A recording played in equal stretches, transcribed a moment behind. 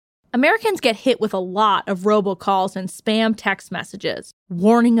Americans get hit with a lot of robocalls and spam text messages,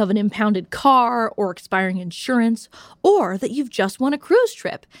 warning of an impounded car or expiring insurance, or that you've just won a cruise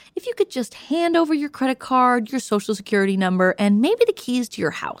trip. If you could just hand over your credit card, your social security number, and maybe the keys to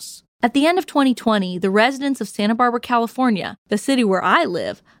your house. At the end of 2020, the residents of Santa Barbara, California, the city where I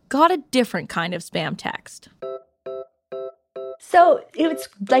live, got a different kind of spam text. So it's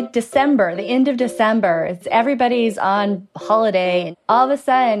like December, the end of December. Everybody's on holiday. And all of a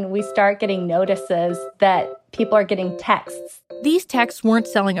sudden, we start getting notices that people are getting texts. These texts weren't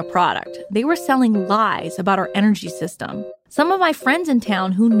selling a product. They were selling lies about our energy system. Some of my friends in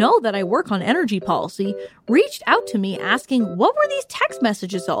town who know that I work on energy policy reached out to me asking, what were these text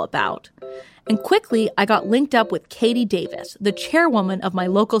messages all about? And quickly, I got linked up with Katie Davis, the chairwoman of my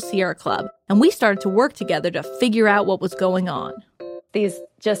local Sierra Club, and we started to work together to figure out what was going on. These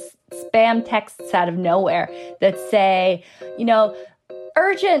just spam texts out of nowhere that say,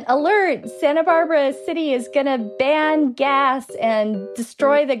 urgent alert, Santa Barbara City is going to ban gas and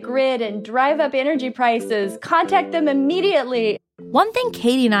destroy the grid and drive up energy prices. Contact them immediately. One thing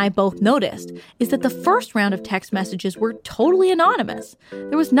Katie and I both noticed is that the first round of text messages were totally anonymous.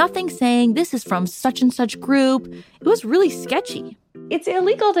 There was nothing saying this is from such and such group. It was really sketchy. It's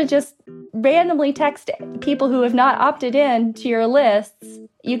illegal to just randomly text people who have not opted in to your lists.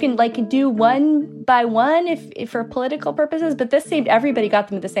 You can do one by one if for political purposes, but this seemed everybody got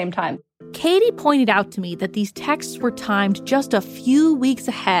them at the same time. Katie pointed out to me that these texts were timed just a few weeks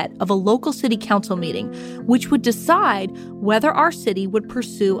ahead of a local city council meeting, which would decide whether our city would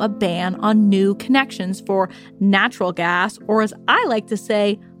pursue a ban on new connections for natural gas, or as I like to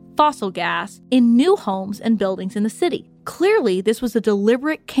say, fossil gas, in new homes and buildings in the city. Clearly, this was a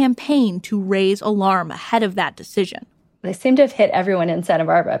deliberate campaign to raise alarm ahead of that decision. They seem to have hit everyone in Santa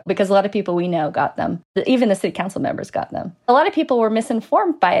Barbara because a lot of people we know got them. Even the city council members got them. A lot of people were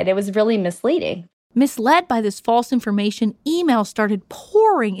misinformed by it. It was really misleading. Misled by this false information, emails started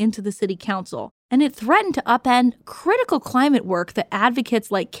pouring into the city council, and it threatened to upend critical climate work that advocates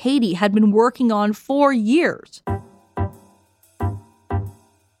like Katie had been working on for years.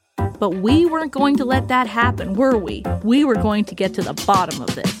 But we weren't going to let that happen, were we? We were going to get to the bottom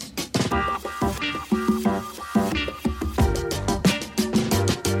of this.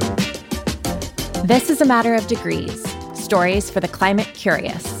 This is A Matter of Degrees, stories for the climate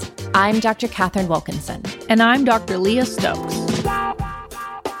curious. I'm Dr. Catherine Wilkinson. And I'm Dr. Leah Stokes.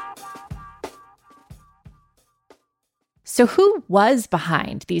 So who was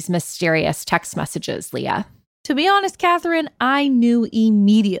behind these mysterious text messages, Leah? To be honest, Catherine, I knew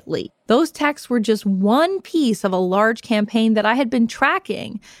immediately. Those texts were just one piece of a large campaign that I had been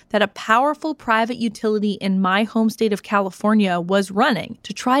tracking that a powerful private utility in my home state of California was running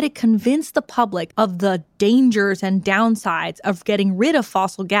to try to convince the public of the dangers and downsides of getting rid of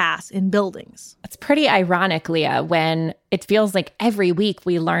fossil gas in buildings. It's pretty ironic, Leah, when it feels like every week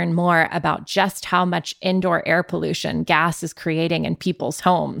we learn more about just how much indoor air pollution gas is creating in people's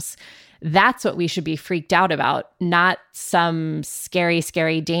homes. That's what we should be freaked out about, not some scary,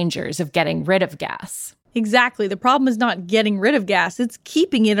 scary dangers of getting rid of gas. Exactly. The problem is not getting rid of gas. It's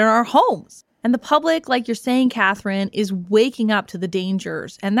keeping it in our homes. And the public, like you're saying, Catherine, is waking up to the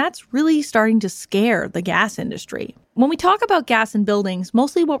dangers. And that's really starting to scare the gas industry. When we talk about gas in buildings,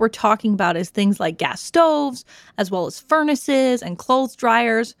 mostly what we're talking about is things like gas stoves, as well as furnaces and clothes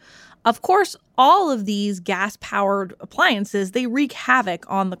dryers. Of course, all of these gas-powered appliances, they wreak havoc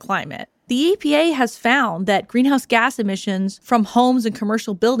on the climate. The EPA has found that greenhouse gas emissions from homes and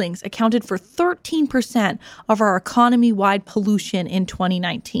commercial buildings accounted for 13% of our economy-wide pollution in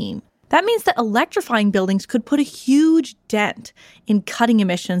 2019. That means that electrifying buildings could put a huge dent in cutting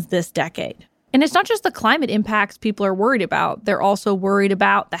emissions this decade. And it's not just the climate impacts people are worried about. They're also worried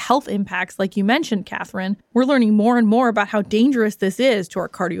about the health impacts, like you mentioned, Catherine. We're learning more and more about how dangerous this is to our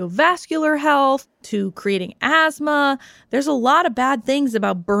cardiovascular health, to creating asthma. There's a lot of bad things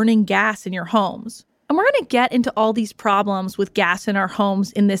about burning gas in your homes. And we're going to get into all these problems with gas in our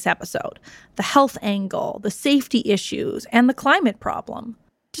homes in this episode. The health angle, the safety issues, and the climate problem.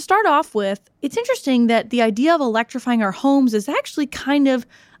 To start off with, it's interesting that the idea of electrifying our homes is actually kind of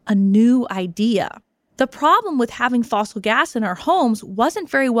a new idea. The problem with having fossil gas in our homes wasn't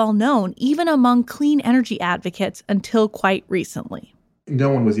very well known, even among clean energy advocates, until quite recently. No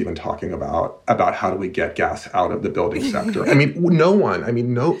one was even talking about how do we get gas out of the building sector. I mean, no one. I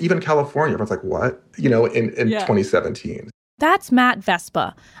mean, no, even California, everyone's like, what? In 2017. That's Matt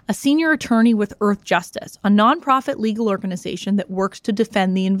Vespa, a senior attorney with Earth Justice, a nonprofit legal organization that works to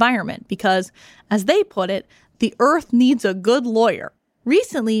defend the environment because, as they put it, the Earth needs a good lawyer.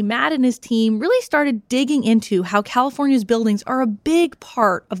 Recently, Matt and his team really started digging into how California's buildings are a big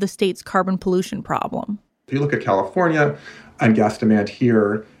part of the state's carbon pollution problem. If you look at California and gas demand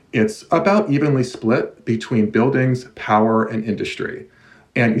here, it's about evenly split between buildings, power, and industry.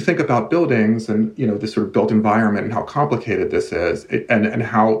 And you think about buildings and, this sort of built environment and how complicated this is, and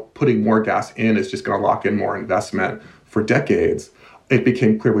how putting more gas in is just going to lock in more investment for decades. It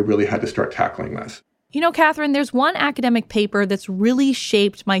became clear we really had to start tackling this. Catherine, there's one academic paper that's really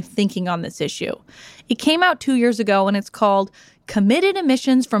shaped my thinking on this issue. It came out 2 years ago, and it's called Committed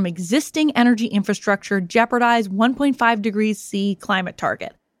Emissions from Existing Energy Infrastructure Jeopardize 1.5 degrees C Climate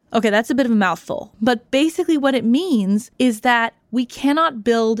Target. Okay, that's a bit of a mouthful, but basically what it means is that we cannot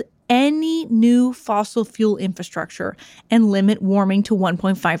build any new fossil fuel infrastructure and limit warming to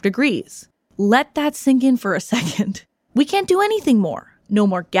 1.5 degrees. Let that sink in for a second. We can't do anything more. No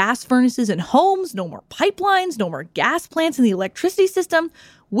more gas furnaces in homes, no more pipelines, no more gas plants in the electricity system.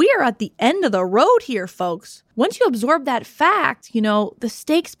 We are at the end of the road here, folks. Once you absorb that fact, the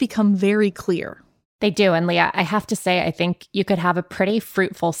stakes become very clear. They do. And Leah, I have to say, I think you could have a pretty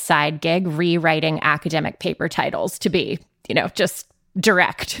fruitful side gig rewriting academic paper titles to be, just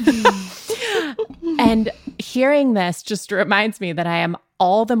direct. And hearing this just reminds me that I am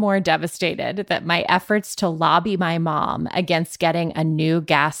all the more devastated that my efforts to lobby my mom against getting a new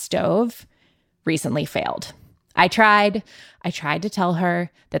gas stove recently failed. I tried to tell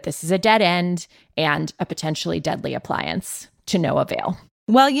her that this is a dead end and a potentially deadly appliance, to no avail.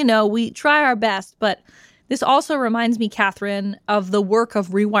 Well, we try our best, but this also reminds me, Catherine, of the work of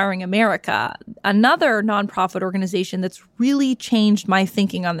Rewiring America, another nonprofit organization that's really changed my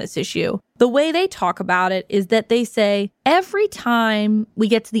thinking on this issue. The way they talk about it is that they say every time we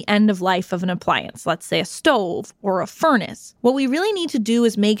get to the end of life of an appliance, let's say a stove or a furnace, what we really need to do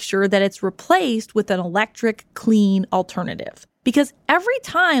is make sure that it's replaced with an electric, clean alternative. Because every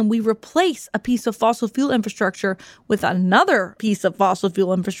time we replace a piece of fossil fuel infrastructure with another piece of fossil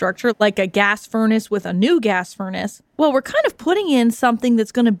fuel infrastructure, like a gas furnace with a new gas furnace, well, we're kind of putting in something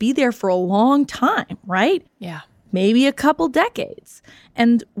that's going to be there for a long time, right? Yeah. Maybe a couple decades.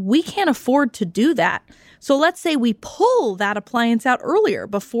 And we can't afford to do that. So let's say we pull that appliance out earlier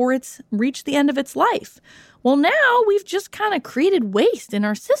before it's reached the end of its life. Well, now we've just kind of created waste in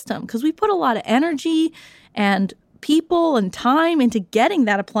our system because we put a lot of energy and people and time into getting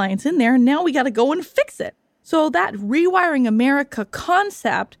that appliance in there, and now we got to go and fix it. So that Rewiring America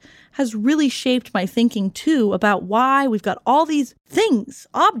concept has really shaped my thinking, too, about why we've got all these things,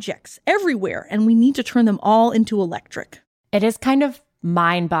 objects everywhere, and we need to turn them all into electric. It is kind of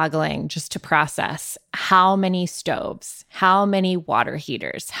mind-boggling just to process how many stoves, how many water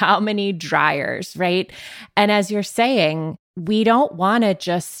heaters, how many dryers, right? And as you're saying, we don't want to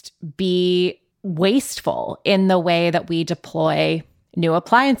just be wasteful in the way that we deploy new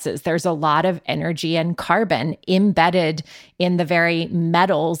appliances. There's a lot of energy and carbon embedded in the very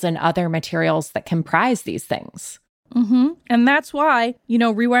metals and other materials that comprise these things. Mm-hmm. And that's why,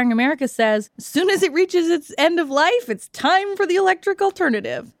 Rewiring America says, as soon as it reaches its end of life, it's time for the electric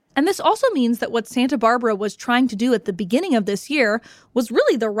alternative. And this also means that what Santa Barbara was trying to do at the beginning of this year was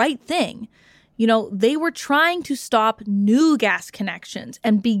really the right thing. They were trying to stop new gas connections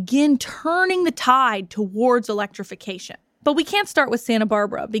and begin turning the tide towards electrification. But we can't start with Santa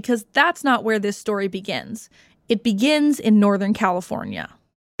Barbara because that's not where this story begins. It begins in Northern California.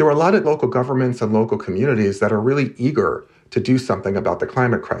 There were a lot of local governments and local communities that are really eager to do something about the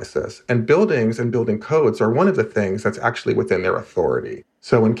climate crisis. And buildings and building codes are one of the things that's actually within their authority.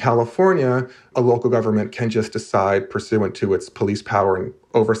 So in California, a local government can just decide, pursuant to its police power and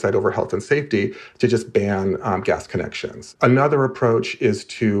oversight over health and safety, to just ban gas connections. Another approach is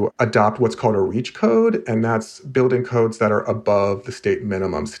to adopt what's called a REACH code, and that's building codes that are above the state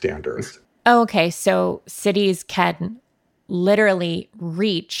minimum standards. Okay, so cities can literally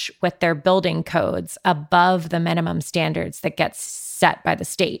reach with their building codes above the minimum standards that get set by the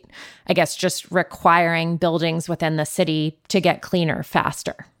state. I guess just requiring buildings within the city to get cleaner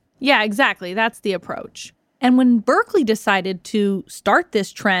faster. Yeah, exactly. That's the approach. And when Berkeley decided to start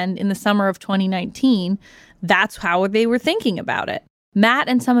this trend in the summer of 2019, that's how they were thinking about it. Matt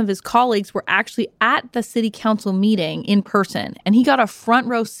and some of his colleagues were actually at the city council meeting in person, and he got a front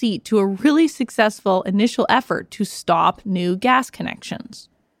row seat to a really successful initial effort to stop new gas connections.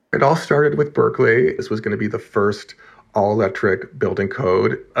 It all started with Berkeley. This was going to be the first all-electric building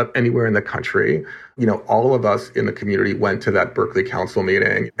code anywhere in the country. All of us in the community went to that Berkeley council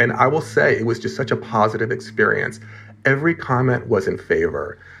meeting, and I will say it was just such a positive experience. Every comment was in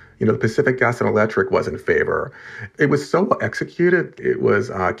favor. The Pacific Gas and Electric was in favor. It was so well executed. It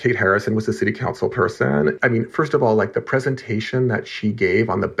was Kate Harrison was the city council person. I mean, first of all, like the presentation that she gave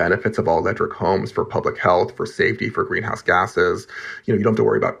on the benefits of all electric homes for public health, for safety, for greenhouse gases. You don't have to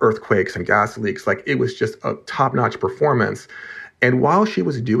worry about earthquakes and gas leaks. Like it was just a top-notch performance. And while she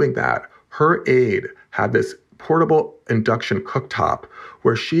was doing that, her aide had this portable induction cooktop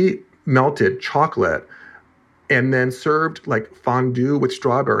where she melted chocolate and then served like fondue with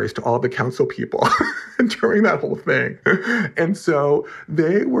strawberries to all the council people during that whole thing. And so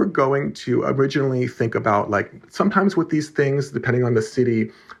they were going to originally think about, like, sometimes with these things, depending on the city,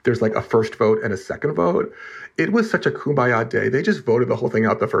 there's like a first vote and a second vote. It was such a kumbaya day. They just voted the whole thing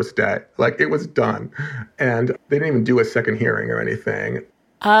out the first day. Like it was done. And they didn't even do a second hearing or anything.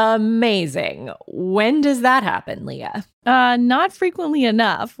 Amazing. When does that happen, Leah? Not frequently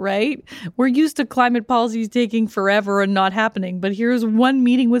enough, right? We're used to climate policies taking forever and not happening, but here's one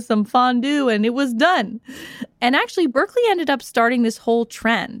meeting with some fondue and it was done. And actually, Berkeley ended up starting this whole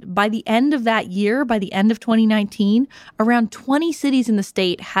trend. By the end of that year, by the end of 2019, around 20 cities in the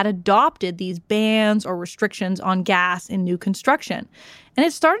state had adopted these bans or restrictions on gas in new construction. And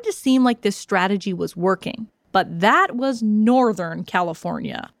it started to seem like this strategy was working. But that was Northern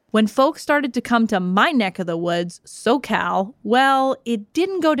California. When folks started to come to my neck of the woods, SoCal, well, it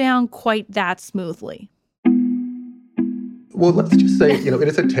didn't go down quite that smoothly. Well, let's just say, it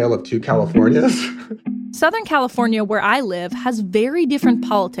is a tale of two Californias. Southern California, where I live, has very different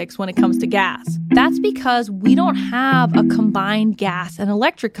politics when it comes to gas. That's because we don't have a combined gas and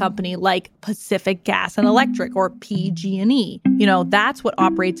electric company like Pacific Gas and Electric, or PG&E. That's what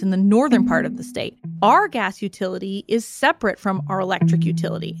operates in the northern part of the state. Our gas utility is separate from our electric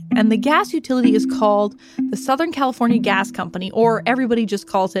utility, and the gas utility is called the Southern California Gas Company, or everybody just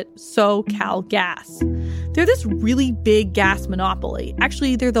calls it SoCal Gas. They're this really big gas monopoly.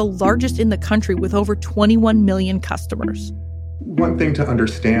 Actually, they're the largest in the country with over 21 million customers. One thing to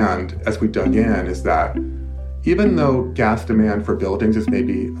understand as we dug in is that even though gas demand for buildings is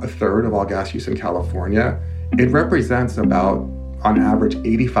maybe a third of all gas use in California, it represents about, on average,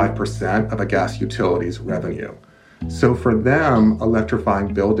 85% of a gas utility's revenue. So for them,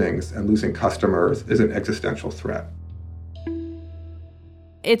 electrifying buildings and losing customers is an existential threat.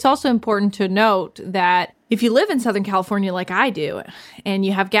 It's also important to note that if you live in Southern California like I do, and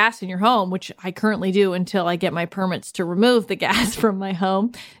you have gas in your home, which I currently do until I get my permits to remove the gas from my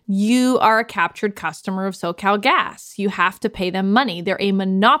home, you are a captured customer of SoCal Gas. You have to pay them money. They're a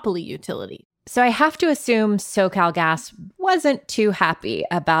monopoly utility. So I have to assume SoCal Gas wasn't too happy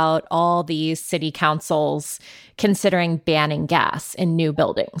about all these city councils considering banning gas in new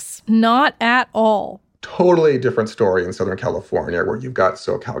buildings. Not at all. Totally different story in Southern California, where you've got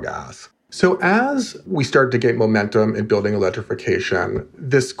SoCal Gas. So as we started to get momentum in building electrification,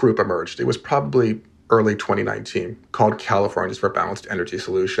 this group emerged. It was probably early 2019, called Californians for Balanced Energy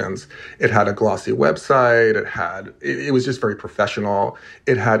Solutions. It had a glossy website. It was just very professional.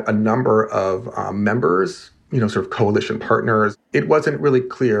 It had a number of members, sort of coalition partners. It wasn't really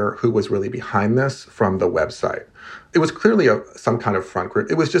clear who was really behind this from the website. It was clearly some kind of front group.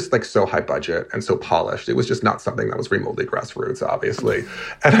 It was just like so high budget and so polished. It was just not something that was remotely grassroots, obviously.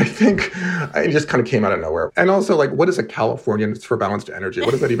 And I think it just kind of came out of nowhere. And also, like, what is a Californians for Balanced Energy?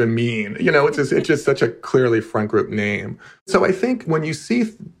 What does that even mean? It's just such a clearly front group name. So I think when you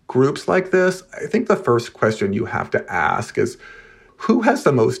see groups like this, I think the first question you have to ask is, who has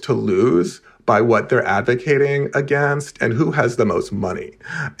the most to lose by what they're advocating against, and who has the most money?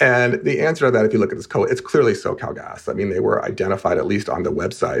 And the answer to that, if you look at this code, it's clearly SoCal Gas. I mean, they were identified at least on the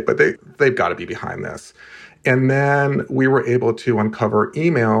website, but they've got to be behind this. And then we were able to uncover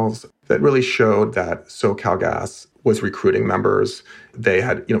emails that really showed that SoCal Gas was recruiting members. They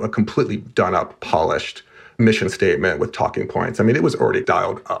had, a completely done up, polished mission statement with talking points. I mean, it was already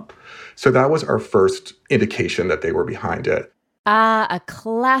dialed up. So that was our first indication that they were behind it. A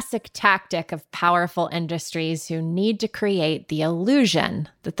classic tactic of powerful industries who need to create the illusion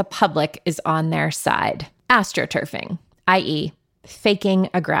that the public is on their side. Astroturfing, i.e., faking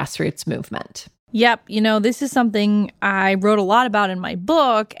a grassroots movement. Yep, this is something I wrote a lot about in my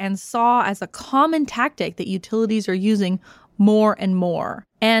book and saw as a common tactic that utilities are using more and more.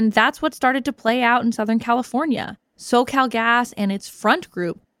 And that's what started to play out in Southern California. SoCal Gas and its front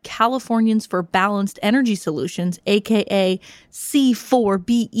group, Californians for Balanced Energy Solutions, aka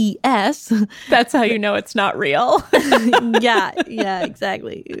C4BES. That's how you know it's not real. Yeah,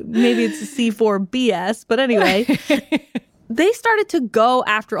 exactly. Maybe it's C4BS, but anyway. They started to go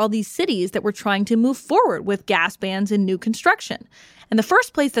after all these cities that were trying to move forward with gas bans in new construction. And the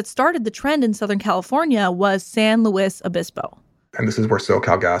first place that started the trend in Southern California was San Luis Obispo. And this is where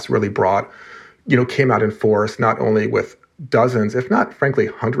SoCalGas really came out in force, not only with dozens, if not, frankly,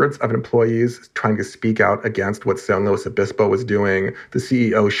 hundreds of employees trying to speak out against what San Luis Obispo was doing. The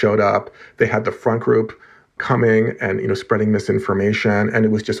CEO showed up. They had the front group coming and, spreading misinformation. And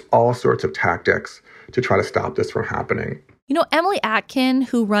it was just all sorts of tactics to try to stop this from happening. Emily Atkin,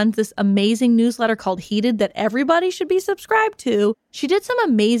 who runs this amazing newsletter called Heated that everybody should be subscribed to, she did some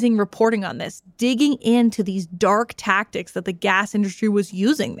amazing reporting on this, digging into these dark tactics that the gas industry was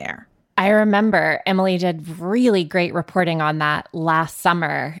using there. I remember Emily did really great reporting on that last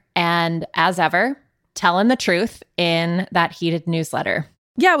summer. And as ever, telling the truth in that Heated newsletter.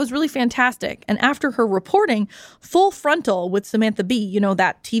 Yeah, it was really fantastic. And after her reporting, Full Frontal with Samantha Bee,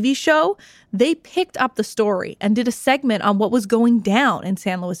 that TV show, they picked up the story and did a segment on what was going down in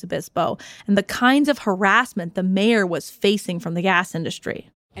San Luis Obispo and the kinds of harassment the mayor was facing from the gas industry.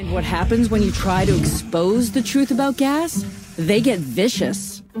 And what happens when you try to expose the truth about gas? They get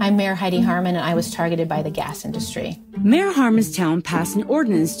vicious. I'm Mayor Heidi Harmon, and I was targeted by the gas industry. Mayor Harmon's town passed an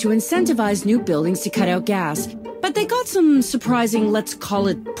ordinance to incentivize new buildings to cut out gas, but they got some surprising, let's call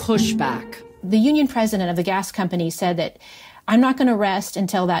it, pushback. The union president of the gas company said that I'm not going to rest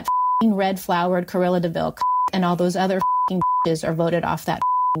until that red-flowered Corilla DeVille and all those other are voted off that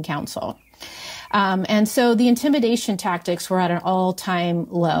council. And so the intimidation tactics were at an all-time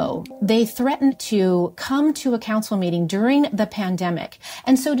low. They threatened to come to a council meeting during the pandemic.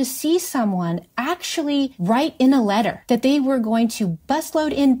 And so to see someone actually write in a letter that they were going to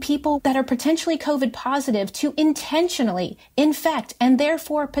busload in people that are potentially COVID positive to intentionally infect and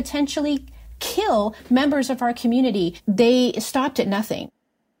therefore potentially kill members of our community, they stopped at nothing.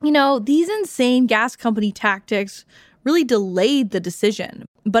 These insane gas company tactics really delayed the decision.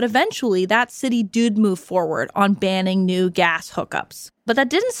 But eventually, that city did move forward on banning new gas hookups. But that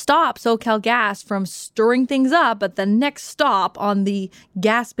didn't stop SoCalGas from stirring things up at the next stop on the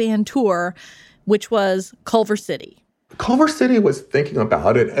gas ban tour, which was Culver City. Culver City was thinking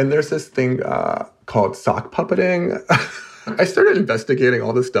about it, and there's this thing called sock puppeting. I started investigating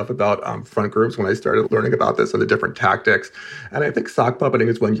all this stuff about front groups when I started learning about this and the different tactics. And I think sock puppeting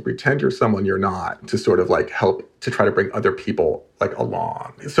is when you pretend you're someone you're not to sort of help to try to bring other people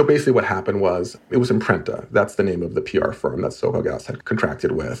along. So basically what happened was it was Imprenta. That's the name of the PR firm that SoCalGas had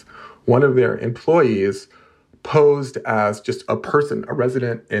contracted with. One of their employees posed as just a person, a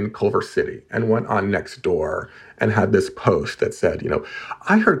resident in Culver City, and went on Nextdoor and had this post that said,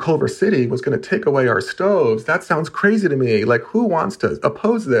 I heard Culver City was going to take away our stoves. That sounds crazy to me. Who wants to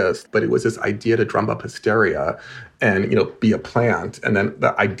oppose this? But it was this idea to drum up hysteria and, be a plant. And then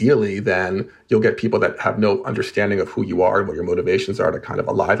ideally, then you'll get people that have no understanding of who you are and what your motivations are to kind of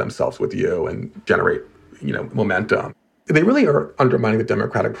ally themselves with you and generate, momentum. They really are undermining the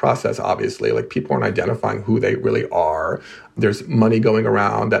democratic process, obviously. People aren't identifying who they really are. There's money going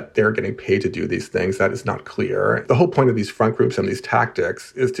around that they're getting paid to do these things. That is not clear. The whole point of these front groups and these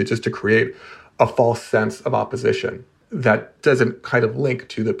tactics is to create a false sense of opposition that doesn't kind of link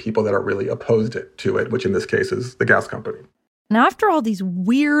to the people that are really opposed to it, which in this case is the gas company. Now, after all these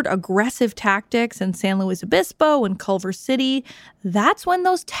weird, aggressive tactics in San Luis Obispo and Culver City, that's when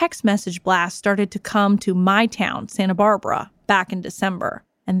those text message blasts started to come to my town, Santa Barbara, back in December.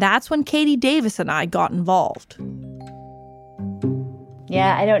 And that's when Katie Davis and I got involved.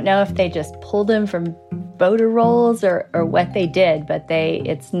 Yeah, I don't know if they just pulled him from voter rolls or what they did, but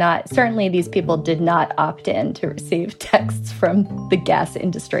certainly these people did not opt in to receive texts from the gas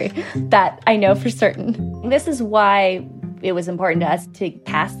industry. That I know for certain. This is why it was important to us to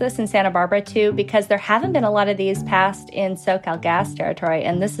pass this in Santa Barbara too, because there haven't been a lot of these passed in SoCalGas territory,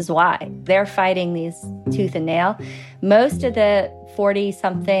 and this is why. They're fighting these tooth and nail. Most of the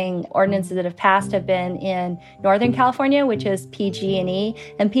 40-something ordinances that have passed have been in Northern California, which is PG&E,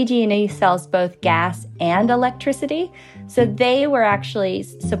 and PG&E sells both gas and electricity. So they were actually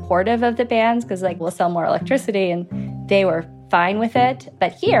supportive of the bans because we'll sell more electricity, and they were fine with it.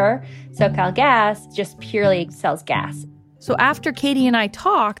 But here, SoCalGas just purely sells gas. So after Katie and I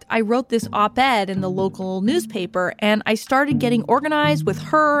talked, I wrote this op-ed in the local newspaper, and I started getting organized with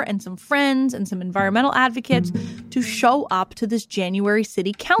her and some friends and some environmental advocates to show up to this January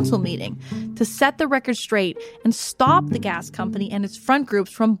city council meeting to set the record straight and stop the gas company and its front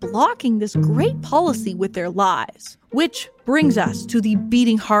groups from blocking this great policy with their lives. Which brings us to the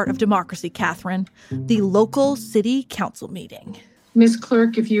beating heart of democracy, Catherine, the local city council meeting. Ms.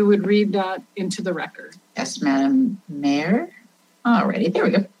 Clerk, if you would read that into the record. Yes, Madam Mayor. Alrighty, there we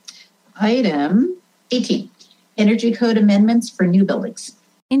go. Item 18, Energy Code Amendments for New Buildings.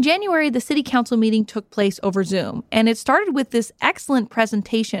 In January, the city council meeting took place over Zoom, and it started with this excellent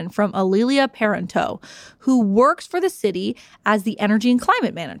presentation from Alelia Parenteau, who works for the city as the energy and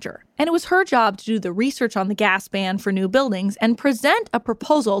climate manager. And it was her job to do the research on the gas ban for new buildings and present a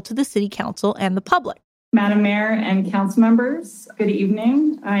proposal to the city council and the public. Madam Mayor and council members, good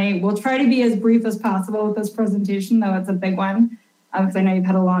evening. I will try to be as brief as possible with this presentation, though it's a big one, because I know you've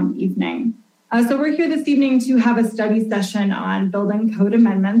had a long evening. So we're here this evening to have a study session on building code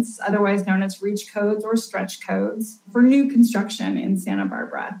amendments, otherwise known as reach codes or stretch codes, for new construction in Santa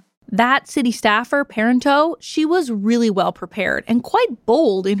Barbara. That city staffer, Parenteau, she was really well prepared and quite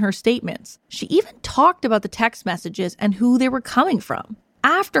bold in her statements. She even talked about the text messages and who they were coming from.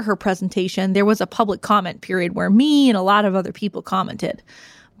 After her presentation, there was a public comment period where me and a lot of other people commented.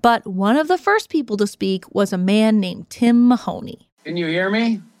 But one of the first people to speak was a man named Tim Mahoney. Can you hear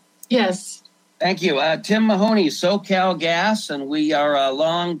me? Yes. Thank you. Tim Mahoney, SoCal Gas, and we are a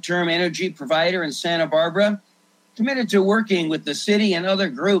long-term energy provider in Santa Barbara, committed to working with the city and other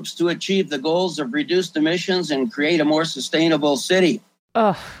groups to achieve the goals of reduced emissions and create a more sustainable city.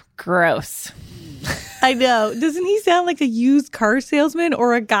 Oh, gross. I know. Doesn't he sound like a used car salesman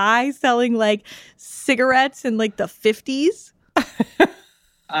or a guy selling like cigarettes in like the 50s?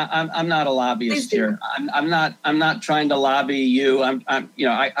 I'm not a lobbyist here. I'm not trying to lobby you.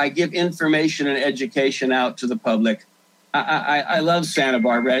 I give information and education out to the public. I love Santa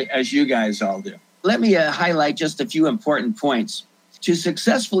Barbara, as you guys all do. Let me highlight just a few important points. To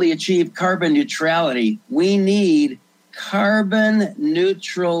successfully achieve carbon neutrality, we need carbon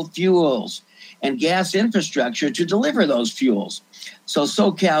neutral fuels and gas infrastructure to deliver those fuels. So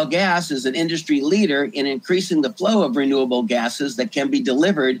SoCal Gas is an industry leader in increasing the flow of renewable gases that can be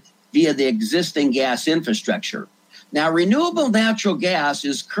delivered via the existing gas infrastructure. Now, renewable natural gas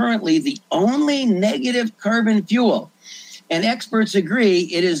is currently the only negative carbon fuel, and experts agree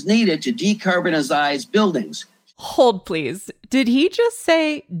it is needed to decarbonize buildings. Hold, please. Did he just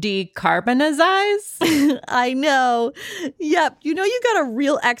say decarbonize? I know. Yep. You know, you got a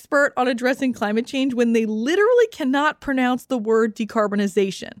real expert on addressing climate change when they literally cannot pronounce the word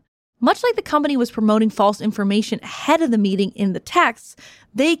decarbonization. Much like the company was promoting false information ahead of the meeting in the texts,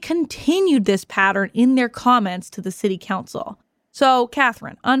 they continued this pattern in their comments to the city council. So,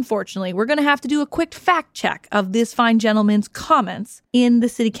 Catherine, unfortunately, we're going to have to do a quick fact check of this fine gentleman's comments in the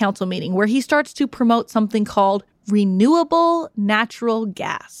city council meeting, where he starts to promote something called renewable natural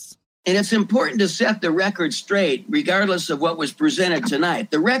gas. And it's important to set the record straight, regardless of what was presented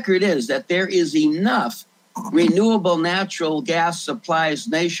tonight. The record is that there is enough renewable natural gas supplies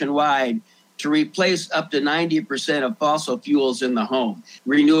nationwide to replace up to 90% of fossil fuels in the home.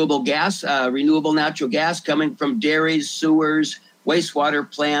 Renewable natural gas coming from dairies, sewers,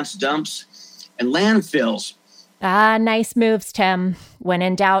 wastewater plants, dumps, and landfills. Nice moves, Tim. When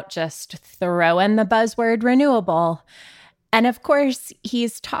in doubt, just throw in the buzzword renewable. And of course,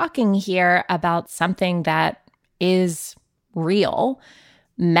 he's talking here about something that is real.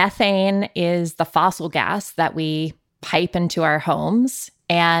 Methane is the fossil gas that we pipe into our homes,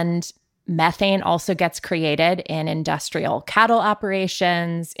 and methane also gets created in industrial cattle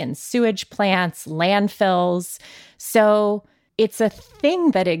operations, in sewage plants, landfills. So it's a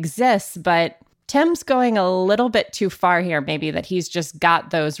thing that exists, but Tim's going a little bit too far here, maybe, that he's just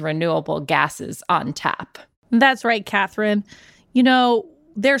got those renewable gases on tap. That's right, Catherine. You know,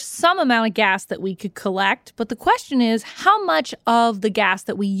 there's some amount of gas that we could collect, but the question is how much of the gas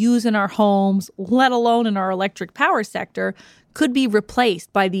that we use in our homes, let alone in our electric power sector, could be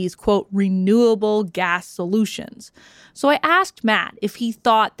replaced by these, quote, renewable gas solutions. So I asked Matt if he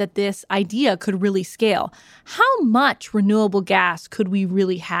thought that this idea could really scale. How much renewable gas could we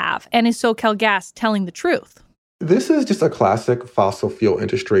really have? And is SoCal Gas telling the truth? This is just a classic fossil fuel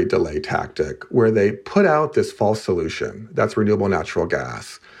industry delay tactic where they put out this false solution. That's renewable natural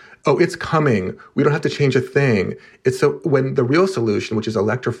gas. Oh, it's coming. We don't have to change a thing. It's so when the real solution, which is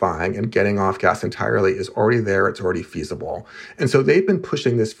electrifying and getting off gas entirely, is already there. It's already feasible. And so they've been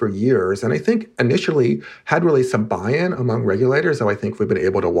pushing this for years. And I think initially had really some buy-in among regulators, though I think we've been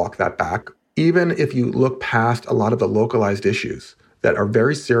able to walk that back. Even if you look past a lot of the localized issues that are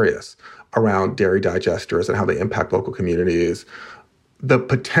very serious around dairy digesters and how they impact local communities, the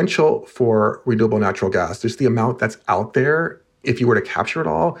potential for renewable natural gas, just the amount that's out there, if you were to capture it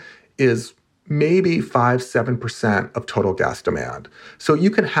all, is maybe 5-7% of total gas demand. So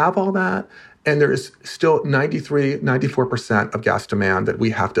you can have all that, and there is still 94% of gas demand that we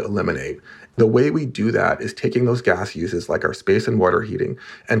have to eliminate. The way we do that is taking those gas uses like our space and water heating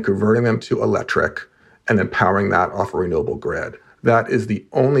and converting them to electric and then powering that off a renewable grid. That is the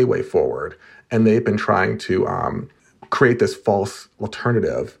only way forward. And they've been trying to create this false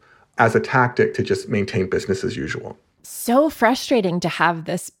alternative as a tactic to just maintain business as usual. So frustrating to have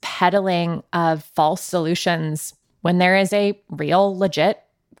this peddling of false solutions when there is a real, legit,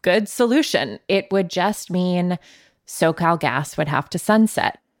 good solution. It would just mean SoCal Gas would have to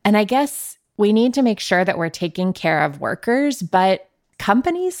sunset. And I guess we need to make sure that we're taking care of workers, but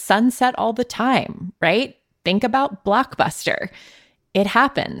companies sunset all the time, right? Think about Blockbuster. It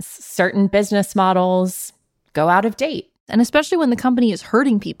happens. Certain business models go out of date. And especially when the company is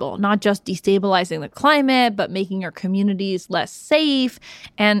hurting people, not just destabilizing the climate, but making our communities less safe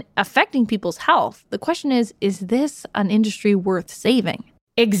and affecting people's health. The question is this an industry worth saving?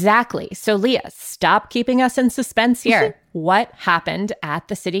 Exactly. So Leah, stop keeping us in suspense here. What happened at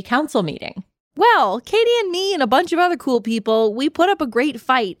the city council meeting? Well, Katie and me and a bunch of other cool people, we put up a great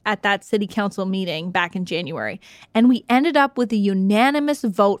fight at that city council meeting back in January. And we ended up with a unanimous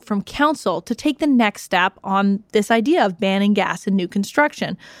vote from council to take the next step on this idea of banning gas in new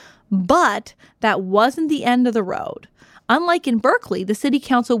construction. But that wasn't the end of the road. Unlike in Berkeley, the city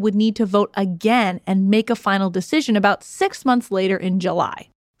council would need to vote again and make a final decision about 6 months later in July.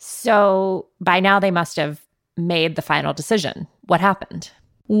 So by now they must have made the final decision. What happened?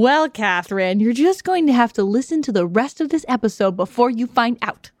 Well, Catherine, you're just going to have to listen to the rest of this episode before you find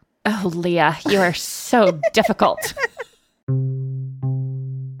out. Oh, Leah, you are so difficult.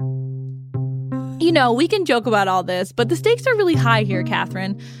 You know, we can joke about all this, but the stakes are really high here,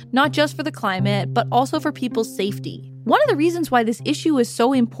 Catherine. Not just for the climate, but also for people's safety. One of the reasons why this issue is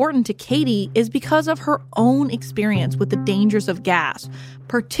so important to Katie is because of her own experience with the dangers of gas,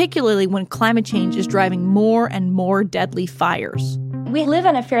 particularly when climate change is driving more and more deadly fires. We live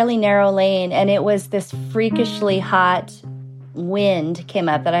on a fairly narrow lane, and it was this freakishly hot wind came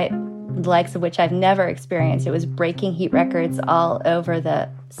up that the likes of which I've never experienced. It was breaking heat records all over the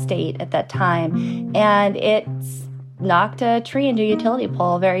state at that time, and it knocked a tree into a utility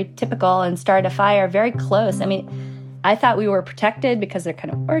pole, very typical, and started a fire very close. I mean, I thought we were protected because there are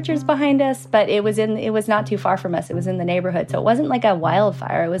kind of orchards behind us, but it was not too far from us. It was in the neighborhood, so it wasn't like a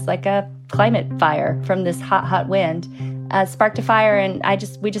wildfire. It was like a climate fire from this hot wind. Sparked a fire, and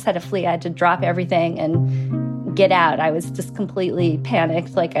we just had to flee. I had to drop everything and get out. I was just completely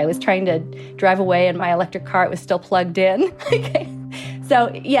panicked. Like I was trying to drive away, and my electric car was still plugged in. So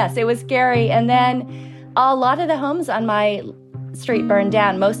yes, it was scary. And then a lot of the homes on my street burned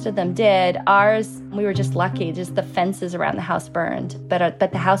down. Most of them did. Ours, we were just lucky. Just the fences around the house burned, but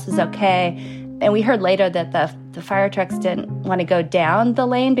the house was okay. And we heard later that the fire trucks didn't want to go down the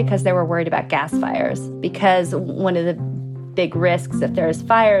lane because they were worried about gas fires. Because one of the big risks if there's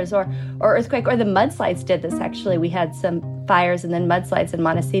fires or earthquake, or the mudslides did this actually. We had some fires and then mudslides in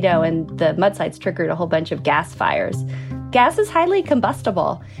Montecito, and the mudslides triggered a whole bunch of gas fires. Gas is highly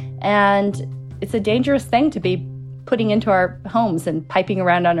combustible, and it's a dangerous thing to be putting into our homes and piping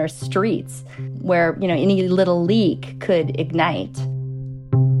around on our streets where, any little leak could ignite.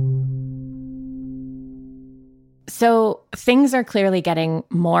 So things are clearly getting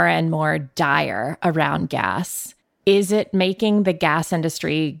more and more dire around gas. Is it making the gas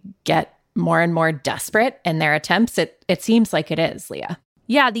industry get more and more desperate in their attempts? It seems like it is, Leah.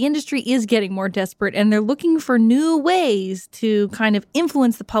 Yeah, the industry is getting more desperate, and they're looking for new ways to kind of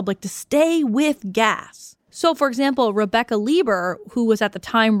influence the public to stay with gas. So, for example, Rebecca Lieber, who was at the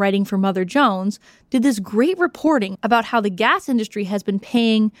time writing for Mother Jones, did this great reporting about how the gas industry has been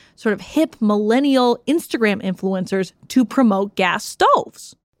paying sort of hip millennial Instagram influencers to promote gas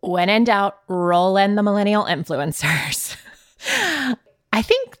stoves. When in doubt, roll in the millennial influencers. I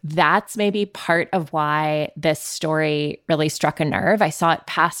think that's maybe part of why this story really struck a nerve. I saw it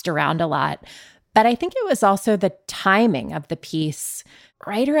passed around a lot, but I think it was also the timing of the piece,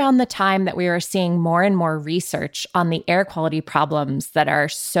 right around the time that we were seeing more and more research on the air quality problems that are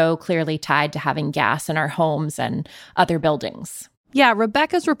so clearly tied to having gas in our homes and other buildings. Yeah,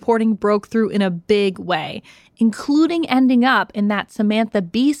 Rebecca's reporting broke through in a big way, including ending up in that Samantha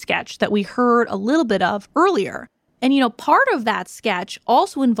Bee sketch that we heard a little bit of earlier. And, part of that sketch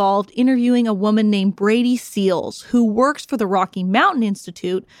also involved interviewing a woman named Brady Seals, who works for the Rocky Mountain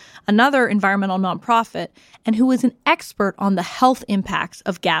Institute, another environmental nonprofit, and who is an expert on the health impacts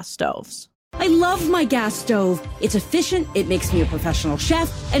of gas stoves. I love my gas stove. It's efficient, it makes me a professional chef,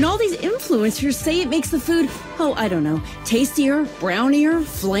 and all these influencers say it makes the food, I don't know, tastier, brownier,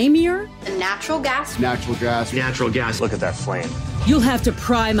 flamier. Natural gas. Natural gas. Natural gas. Look at that flame. You'll have to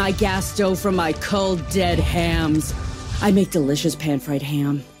pry my gas stove from my cold, dead hams. I make delicious pan-fried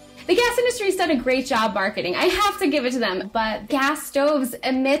ham. The gas industry's done a great job marketing. I have to give it to them. But gas stoves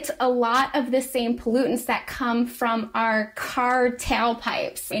emit a lot of the same pollutants that come from our car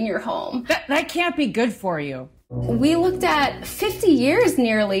tailpipes in your home. That can't be good for you. We looked at 50 years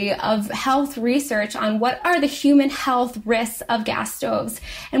nearly of health research on what are the human health risks of gas stoves.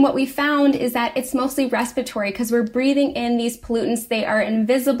 And what we found is that it's mostly respiratory because we're breathing in these pollutants. They are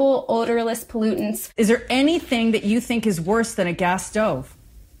invisible, odorless pollutants. Is there anything that you think is worse than a gas stove?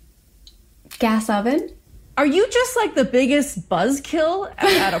 Gas oven? Are you just like the biggest buzzkill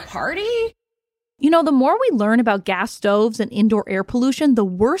at a party? You know, the more we learn about gas stoves and indoor air pollution, the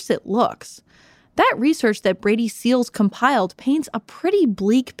worse it looks. That research that Brady Seals compiled paints a pretty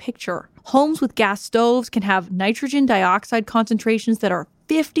bleak picture. Homes with gas stoves can have nitrogen dioxide concentrations that are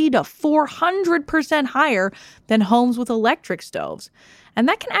 50 to 400% higher than homes with electric stoves. And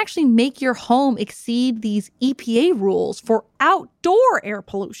that can actually make your home exceed these EPA rules for outdoor air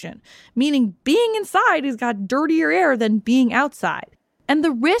pollution, meaning being inside has got dirtier air than being outside. And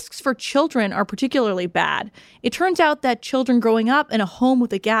the risks for children are particularly bad. It turns out that children growing up in a home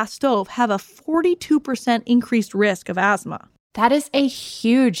with a gas stove have a 42% increased risk of asthma. That is a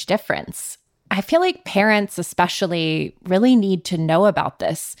huge difference. I feel like parents especially really need to know about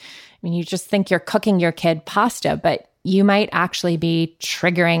this. I mean, you just think you're cooking your kid pasta, but you might actually be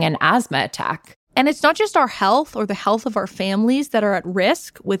triggering an asthma attack. And it's not just our health or the health of our families that are at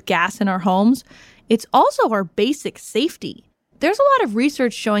risk with gas in our homes. It's also our basic safety. There's a lot of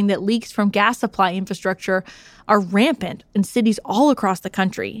research showing that leaks from gas supply infrastructure are rampant in cities all across the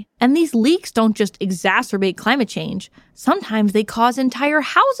country. And these leaks don't just exacerbate climate change. Sometimes they cause entire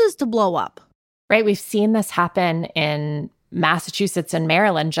houses to blow up. Right? We've seen this happen in Massachusetts and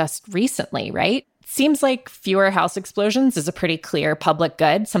Maryland just recently, right? Seems like fewer house explosions is a pretty clear public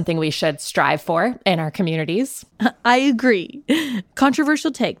good, something we should strive for in our communities. I agree.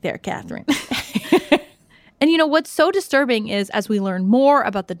 Controversial take there, Catherine. And you know, what's so disturbing is as we learn more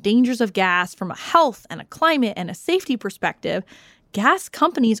about the dangers of gas from a health and a climate and a safety perspective, gas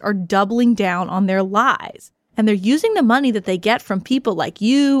companies are doubling down on their lies. And they're using the money that they get from people like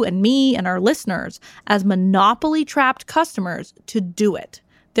you and me and our listeners as monopoly-trapped customers to do it.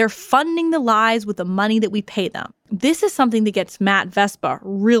 They're funding the lies with the money that we pay them. This is something that gets Matt Vespa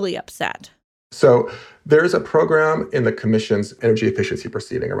really upset. So there's a program in the Commission's energy efficiency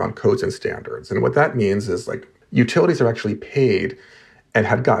proceeding around codes and standards. And what that means is like utilities are actually paid and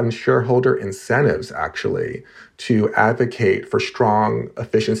had gotten shareholder incentives actually to advocate for strong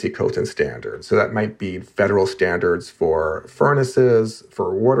efficiency codes and standards. So that might be federal standards for furnaces,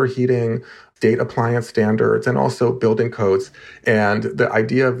 for water heating, state appliance standards, and also building codes. And the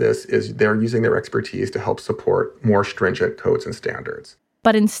idea of this is they're using their expertise to help support more stringent codes and standards.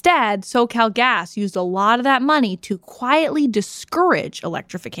 But instead, SoCalGas used a lot of that money to quietly discourage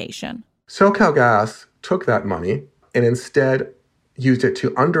electrification. SoCalGas took that money and instead used it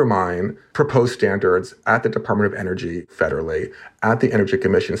to undermine proposed standards at the Department of Energy federally, at the Energy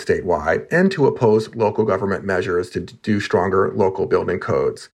Commission statewide, and to oppose local government measures to do stronger local building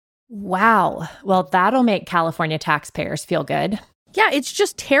codes. Wow. Well, that'll make California taxpayers feel good. Yeah, it's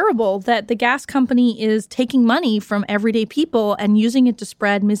just terrible that the gas company is taking money from everyday people and using it to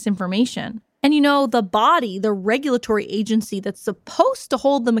spread misinformation. And you know, the body, the regulatory agency that's supposed to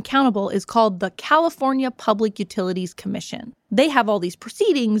hold them accountable is called the California Public Utilities Commission. They have all these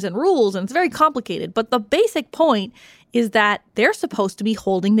proceedings and rules, and it's very complicated. But the basic point is that they're supposed to be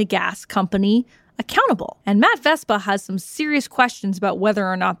holding the gas company accountable. And Matt Vespa has some serious questions about whether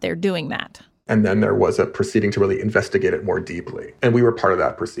or not they're doing that. And then there was a proceeding to really investigate it more deeply. And we were part of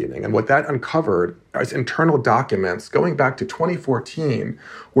that proceeding. And what that uncovered is internal documents going back to 2014,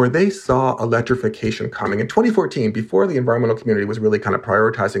 where they saw electrification coming. In 2014, before the environmental community was really kind of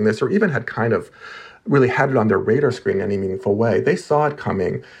prioritizing this or even had kind of really had it on their radar screen in any meaningful way, they saw it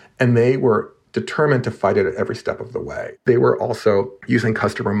coming and they were determined to fight it at every step of the way. They were also using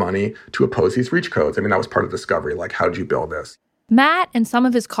customer money to oppose these reach codes. I mean, that was part of the discovery, like, how did you build this? Matt and some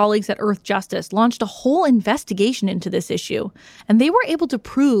of his colleagues at Earth Justice launched a whole investigation into this issue, and they were able to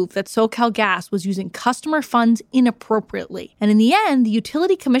prove that SoCalGas was using customer funds inappropriately. And in the end, the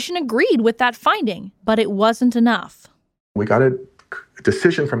Utility Commission agreed with that finding, but it wasn't enough. We got a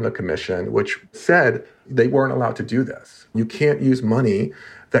decision from the commission which said they weren't allowed to do this. You can't use money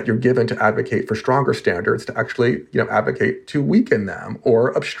that you're given to advocate for stronger standards to actually, advocate to weaken them or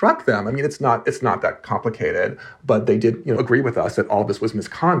obstruct them. I mean, it's not that complicated, but they did, agree with us that all this was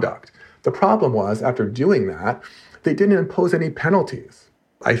misconduct. The problem was, after doing that, they didn't impose any penalties.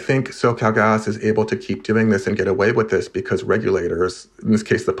 I think SoCalGas is able to keep doing this and get away with this because regulators, in this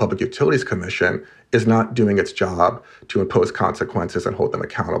case, the Public Utilities Commission, is not doing its job to impose consequences and hold them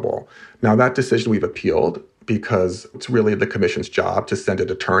accountable. Now, that decision we've appealed because it's really the commission's job to send a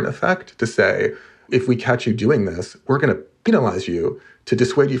deterrent effect to say, if we catch you doing this, we're going to penalize you to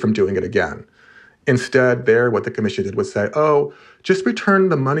dissuade you from doing it again. Instead, what the commission did was say, oh, just return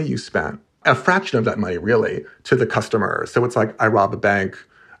the money you spent, a fraction of that money, really, to the customer. So it's like I rob a bank,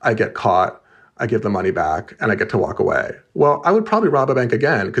 I get caught, I give the money back, and I get to walk away. Well, I would probably rob a bank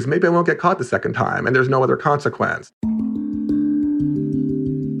again because maybe I won't get caught the second time and there's no other consequence.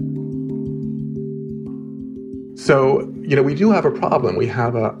 So, we do have a problem. We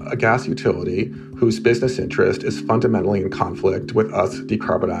have a gas utility whose business interest is fundamentally in conflict with us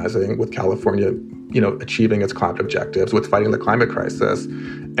decarbonizing, with California, achieving its climate objectives, with fighting the climate crisis.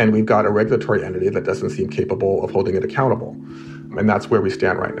 And we've got a regulatory entity that doesn't seem capable of holding it accountable. And that's where we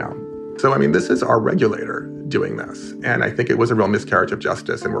stand right now. So, this is our regulator doing this. And I think it was a real miscarriage of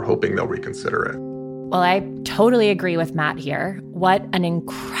justice, and we're hoping they'll reconsider it. Well, I totally agree with Matt here. What an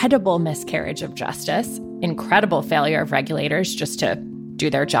incredible miscarriage of justice, incredible failure of regulators just to do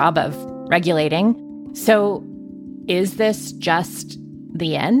their job of regulating. So is this just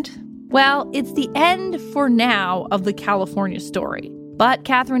the end? Well, it's the end for now of the California story. But,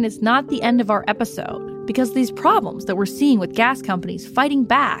 Catherine, it's not the end of our episode, because these problems that we're seeing with gas companies fighting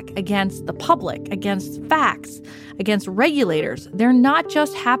back against the public, against facts, against regulators, they're not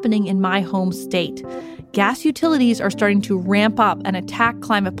just happening in my home state. Gas utilities are starting to ramp up and attack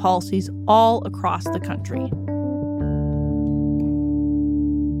climate policies all across the country.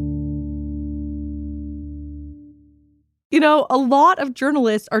 A lot of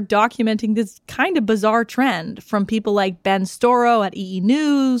journalists are documenting this kind of bizarre trend, from people like Ben Storrow at EE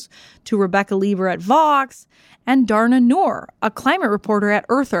News to Rebecca Lieber at Vox and Darna Noor, a climate reporter at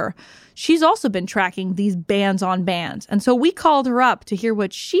Earther. She's also been tracking these bans on bans. And so we called her up to hear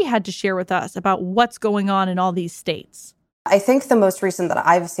what she had to share with us about what's going on in all these states. I think the most recent that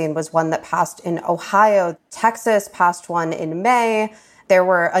I've seen was one that passed in Ohio. Texas passed one in May. There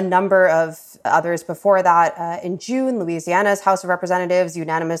were a number of others before that. In June, Louisiana's House of Representatives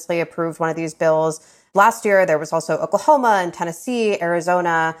unanimously approved one of these bills. Last year, there was also Oklahoma and Tennessee,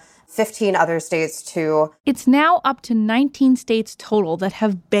 Arizona, 15 other states too. It's now up to 19 states total that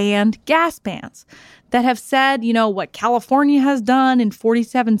have banned gas bans, that have said, what California has done in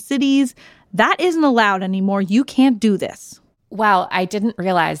 47 cities, that isn't allowed anymore. You can't do this. Wow, I didn't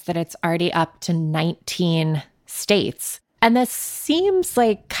realize that it's already up to 19 states. And this seems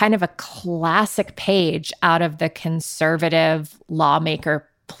like kind of a classic page out of the conservative lawmaker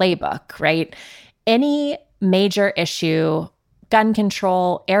playbook, right? Any major issue, gun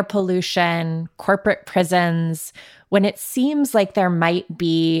control, air pollution, corporate prisons, when it seems like there might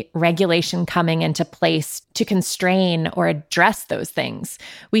be regulation coming into place to constrain or address those things,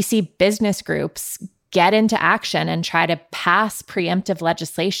 we see business groups get into action and try to pass preemptive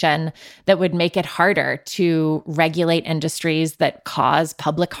legislation that would make it harder to regulate industries that cause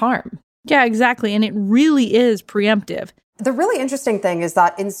public harm. Yeah, exactly. And it really is preemptive. The really interesting thing is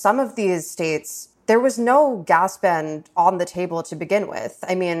that in some of these states, there was no gas ban on the table to begin with.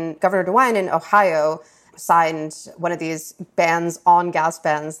 Governor DeWine in Ohio signed one of these bans on gas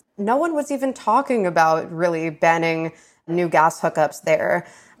bans. No one was even talking about really banning new gas hookups there.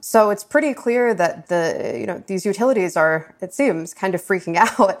 So it's pretty clear that these utilities are, it seems, kind of freaking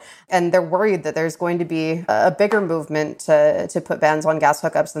out, and they're worried that there's going to be a bigger movement to put bans on gas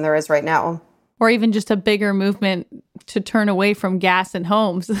hookups than there is right now. Or even just a bigger movement to turn away from gas in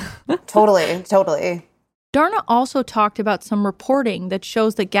homes. Totally. Darna also talked about some reporting that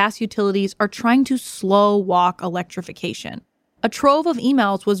shows that gas utilities are trying to slow walk electrification. A trove of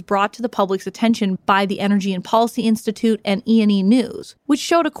emails was brought to the public's attention by the Energy and Policy Institute and E&E News, which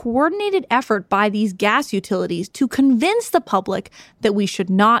showed a coordinated effort by these gas utilities to convince the public that we should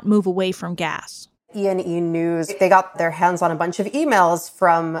not move away from gas. E&E News, they got their hands on a bunch of emails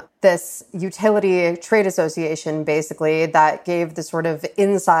from this utility trade association, basically, that gave the sort of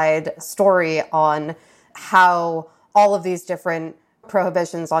inside story on how all of these different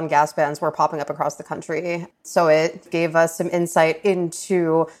prohibitions on gas bans were popping up across the country. So it gave us some insight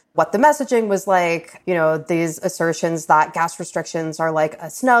into what the messaging was like. These assertions that gas restrictions are like a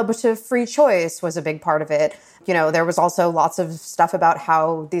snub to free choice was a big part of it. There was also lots of stuff about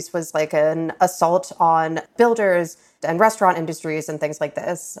how this was like an assault on builders and restaurant industries and things like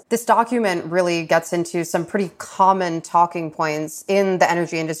this. This document really gets into some pretty common talking points in the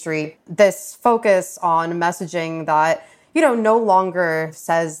energy industry. This focus on messaging that no longer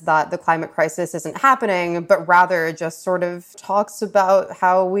says that the climate crisis isn't happening, but rather just sort of talks about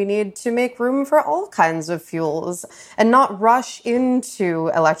how we need to make room for all kinds of fuels and not rush into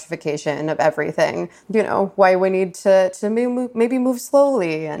electrification of everything. Why we need to maybe move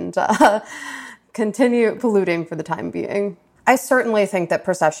slowly and continue polluting for the time being. I certainly think that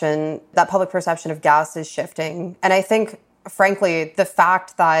public perception of gas is shifting. And I think, frankly, the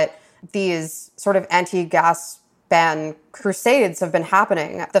fact that these sort of anti-gas ban crusades have been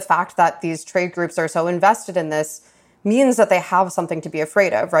happening. The fact that these trade groups are so invested in this means that they have something to be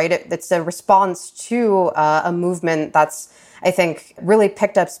afraid of, right? It's a response to a movement that's, I think, really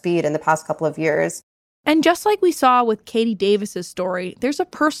picked up speed in the past couple of years. And just like we saw with Katie Davis's story, there's a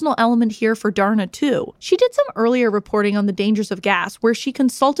personal element here for Darna too. She did some earlier reporting on the dangers of gas where she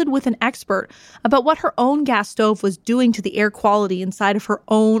consulted with an expert about what her own gas stove was doing to the air quality inside of her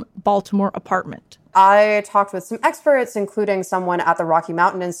own Baltimore apartment. I talked with some experts, including someone at the Rocky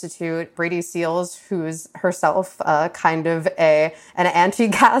Mountain Institute, Brady Seals, who's herself kind of an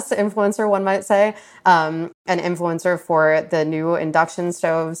anti-gas influencer, one might say, an influencer for the new induction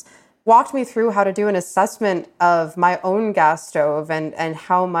stoves, walked me through how to do an assessment of my own gas stove and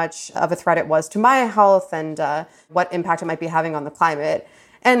how much of a threat it was to my health and what impact it might be having on the climate.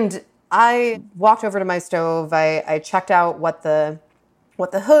 And I walked over to my stove. I checked out what the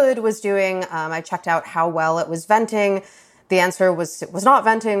hood was doing. I checked out how well it was venting. The answer was it was not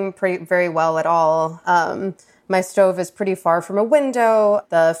venting very well at all. My stove is pretty far from a window.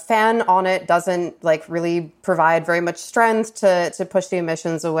 The fan on it doesn't really provide very much strength to push the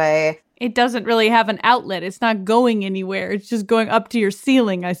emissions away. It doesn't really have an outlet. It's not going anywhere. It's just going up to your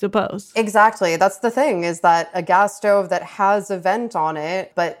ceiling, I suppose. Exactly. That's the thing, is that a gas stove that has a vent on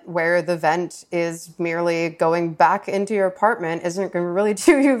it, but where the vent is merely going back into your apartment isn't going to really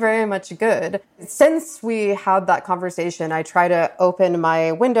do you very much good. Since we had that conversation, I try to open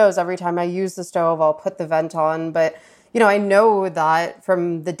my windows every time I use the stove. I'll put the vent on. But, I know that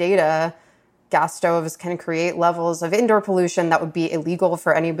from the data, gas stoves can create levels of indoor pollution that would be illegal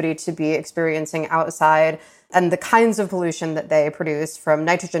for anybody to be experiencing outside. And the kinds of pollution that they produce, from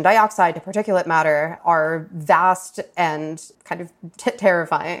nitrogen dioxide to particulate matter, are vast and kind of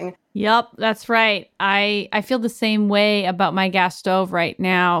terrifying. Yep, that's right. I feel the same way about my gas stove right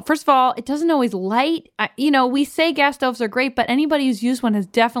now. First of all, it doesn't always light. We say gas stoves are great, but anybody who's used one has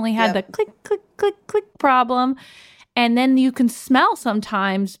definitely had the click, click, click, click problem. And then you can smell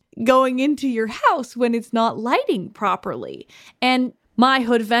sometimes going into your house when it's not lighting properly. And my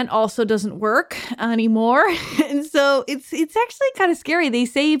hood vent also doesn't work anymore. And so it's actually kind of scary. They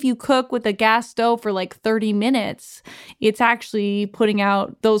say if you cook with a gas stove for 30 minutes, it's actually putting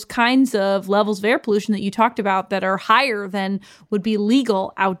out those kinds of levels of air pollution that you talked about that are higher than would be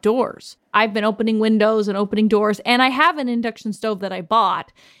legal outdoors. I've been opening windows and opening doors, and I have an induction stove that I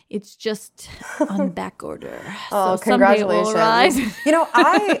bought. It's just on back order. Oh, so congratulations. Someday it will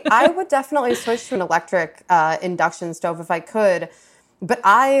arrive. I would definitely switch to an electric induction stove if I could. But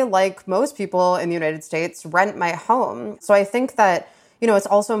I, like most people in the United States, rent my home. So I think that, it's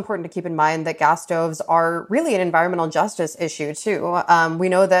also important to keep in mind that gas stoves are really an environmental justice issue, too. We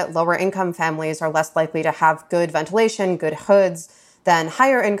know that lower income families are less likely to have good ventilation, good hoods, than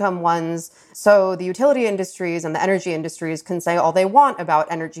higher income ones. So the utility industries and the energy industries can say all they want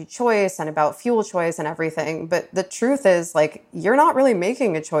about energy choice and about fuel choice and everything. But the truth is, you're not really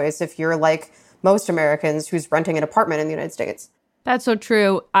making a choice if you're like most Americans who's renting an apartment in the United States. That's so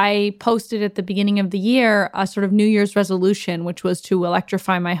true. I posted at the beginning of the year a sort of New Year's resolution, which was to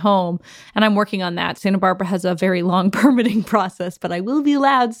electrify my home. And I'm working on that. Santa Barbara has a very long permitting process, but I will be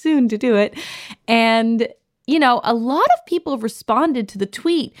allowed soon to do it. And a lot of people responded to the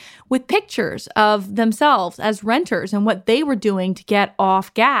tweet with pictures of themselves as renters and what they were doing to get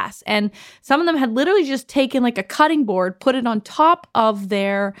off gas. And some of them had literally just taken a cutting board, put it on top of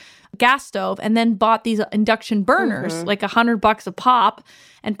their gas stove, and then bought these induction burners, $100 a pop,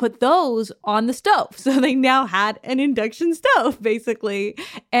 and put those on the stove. So they now had an induction stove, basically.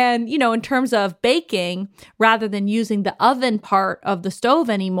 And, in terms of baking, rather than using the oven part of the stove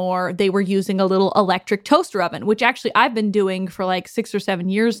anymore, they were using a little electric toaster oven, which actually I've been doing for 6 or 7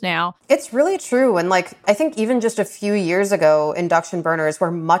 years now. It's really true. And I think even just a few years ago, induction burners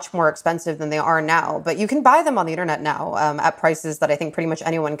were much more expensive than they are now. But you can buy them on the internet now at prices that I think pretty much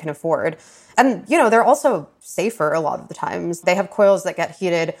anyone can afford. And, they're also safer a lot of the times. They have coils that get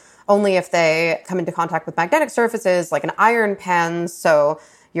heated only if they come into contact with magnetic surfaces, like an iron pan. So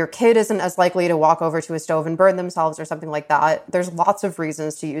your kid isn't as likely to walk over to a stove and burn themselves or something like that. There's lots of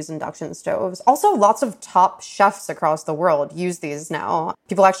reasons to use induction stoves. Also, lots of top chefs across the world use these now.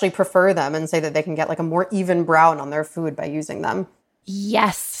 People actually prefer them and say that they can get a more even brown on their food by using them.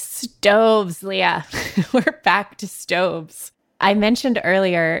 Yes, stoves, Leah. We're back to stoves. I mentioned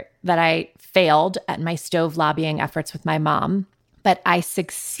earlier that I failed at my stove lobbying efforts with my mom, but I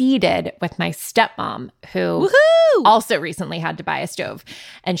succeeded with my stepmom, who also recently had to buy a stove.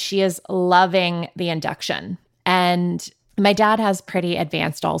 And she is loving the induction. And my dad has pretty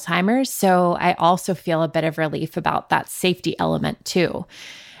advanced Alzheimer's, so I also feel a bit of relief about that safety element too.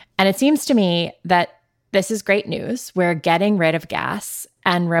 And it seems to me that this is great news. We're getting rid of gas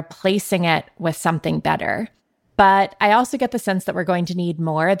and replacing it with something better. But I also get the sense that we're going to need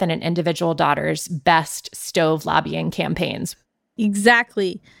more than an individual daughter's best stove lobbying campaigns.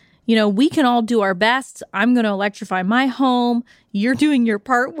 Exactly. We can all do our best. I'm going to electrify my home. You're doing your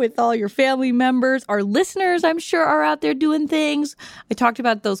part with all your family members. Our listeners, I'm sure, are out there doing things. I talked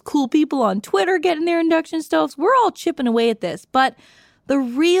about those cool people on Twitter getting their induction stoves. We're all chipping away at this. But the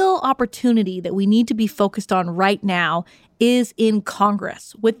real opportunity that we need to be focused on right now is in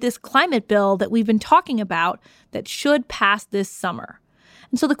Congress with this climate bill that we've been talking about that should pass this summer.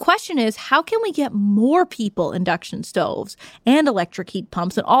 And so the question is, how can we get more people induction stoves and electric heat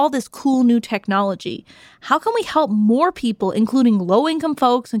pumps and all this cool new technology? How can we help more people, including low-income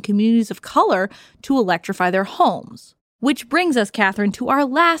folks and communities of color, to electrify their homes? Which brings us, Catherine, to our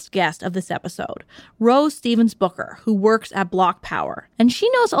last guest of this episode, Rose Stevens-Booker, who works at Block Power. And she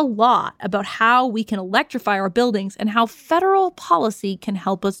knows a lot about how we can electrify our buildings and how federal policy can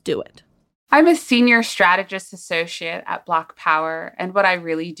help us do it. I'm a senior strategist associate at Block Power, and what I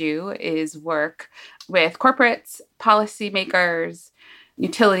really do is work with corporates, policymakers,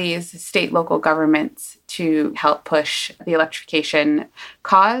 utilities, state, local governments to help push the electrification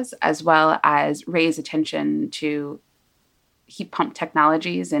cause, as well as raise attention to heat pump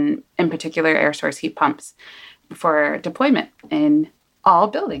technologies, and in particular air source heat pumps for deployment in all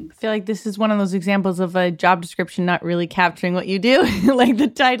buildings. I feel like this is one of those examples of a job description not really capturing what you do, like the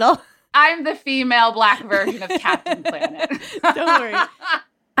title. I'm the female Black version of Captain Planet. Don't worry.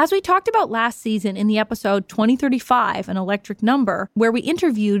 As we talked about last season in the episode 2035, An Electric Number, where we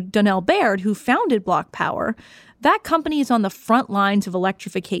interviewed Donnell Baird, who founded Block Power, that company is on the front lines of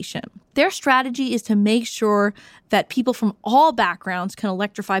electrification. Their strategy is to make sure that people from all backgrounds can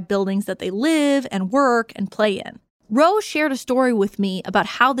electrify buildings that they live and work and play in. Rose shared a story with me about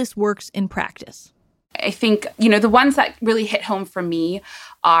how this works in practice. I think, the ones that really hit home for me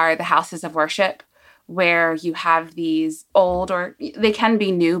are the houses of worship, where you have these old, or they can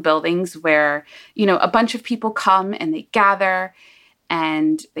be new buildings where, a bunch of people come and they gather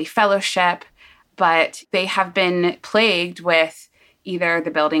and they fellowship, but they have been plagued with either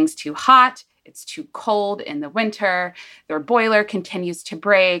the building's too hot, it's too cold in the winter, their boiler continues to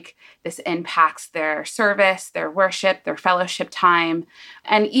break. This impacts their service, their worship, their fellowship time,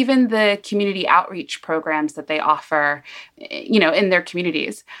 and even the community outreach programs that they offer, in their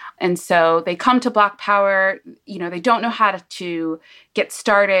communities. And so they come to Block Power, they don't know how to get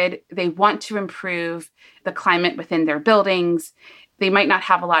started. They want to improve the climate within their buildings. They might not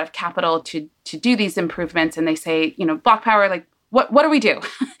have a lot of capital to do these improvements. And they say, Block Power, what do we do?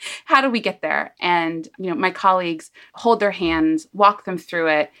 How do we get there? And, my colleagues hold their hands, walk them through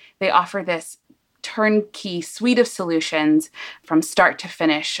it. They offer this turnkey suite of solutions from start to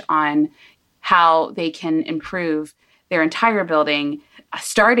finish on how they can improve their entire building,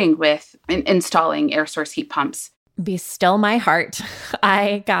 starting with installing air source heat pumps. Be still my heart.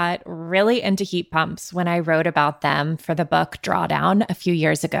 I got really into heat pumps when I wrote about them for the book Drawdown a few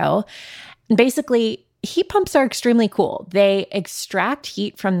years ago. And basically, heat pumps are extremely cool. They extract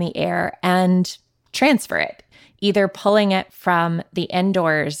heat from the air and transfer it, either pulling it from the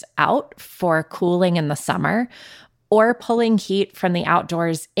indoors out for cooling in the summer or pulling heat from the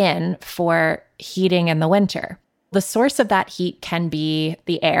outdoors in for heating in the winter. The source of that heat can be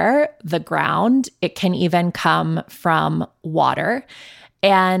the air, the ground. It can even come from water.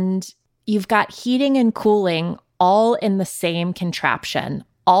 And you've got heating and cooling all in the same contraption,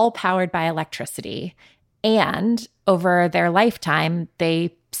 all powered by electricity. And over their lifetime,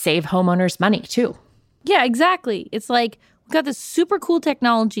 they save homeowners money too. Yeah, exactly. It's like we've got this super cool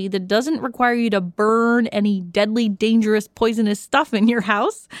technology that doesn't require you to burn any deadly, dangerous, poisonous stuff in your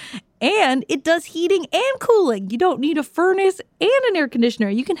house. And it does heating and cooling. You don't need a furnace and an air conditioner.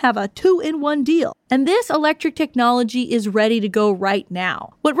 You can have a 2-in-1 deal. And this electric technology is ready to go right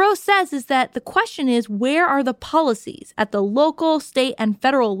now. What Rose says is that the question is, where are the policies at the local, state, and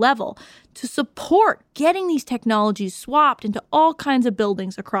federal level to support getting these technologies swapped into all kinds of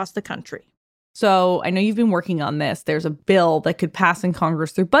buildings across the country? So I know you've been working on this. There's a bill that could pass in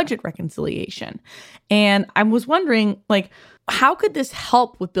Congress through budget reconciliation. And I was wondering, how could this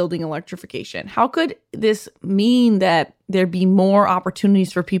help with building electrification? How could this mean that there be more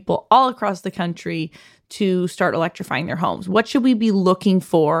opportunities for people all across the country to start electrifying their homes? What should we be looking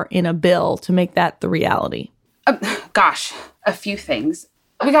for in a bill to make that the reality? A few things.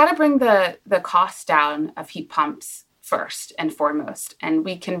 We got to bring the cost down of heat pumps first and foremost. And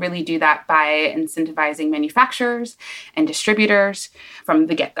we can really do that by incentivizing manufacturers and distributors from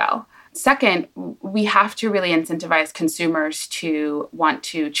the get-go. Second, we have to really incentivize consumers to want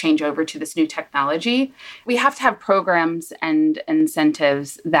to change over to this new technology. We have to have programs and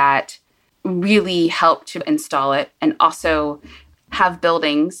incentives that really help to install it, and also have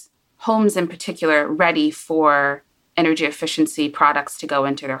buildings, homes in particular, ready for energy efficiency products to go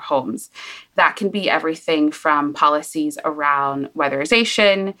into their homes. That can be everything from policies around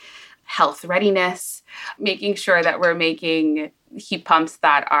weatherization, health readiness, making sure that we're making heat pumps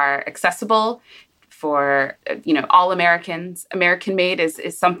that are accessible for all Americans. American made is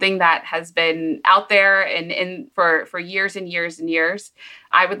something that has been out there and for years and years and years.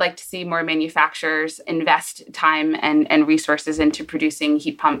 I would like to see more manufacturers invest time and resources into producing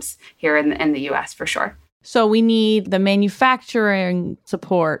heat pumps here in the US for sure. So we need the manufacturing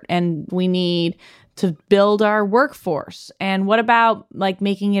support, and we need to build our workforce. And what about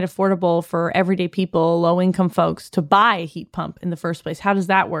making it affordable for everyday people, low-income folks, to buy a heat pump in the first place? How does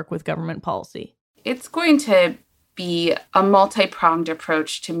that work with government policy? It's going to be a multi-pronged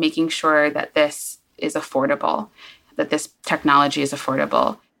approach to making sure that this is affordable, that this technology is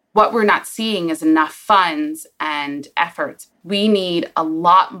affordable. What we're not seeing is enough funds and efforts. We need a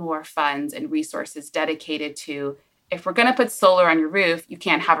lot more funds and resources dedicated to, if we're going to put solar on your roof, you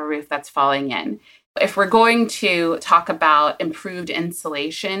can't have a roof that's falling in. If we're going to talk about improved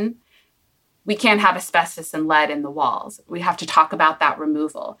insulation, we can't have asbestos and lead in the walls. We have to talk about that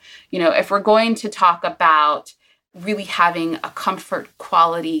removal. If we're going to talk about really having a comfort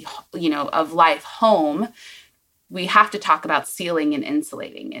quality, of life home, we have to talk about sealing and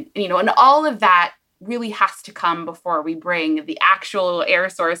insulating. And all of that really has to come before we bring the actual air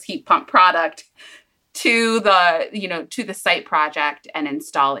source heat pump product to the site project and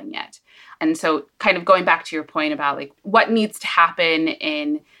installing it. And so kind of going back to your point about what needs to happen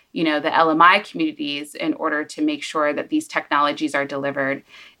in the LMI communities in order to make sure that these technologies are delivered.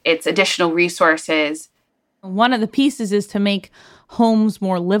 It's additional resources. One of the pieces is to make homes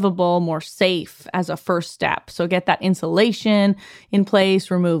more livable, more safe as a first step. So get that insulation in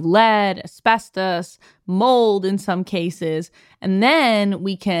place, remove lead, asbestos, mold in some cases. And then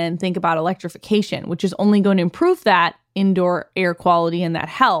we can think about electrification, which is only going to improve that indoor air quality and that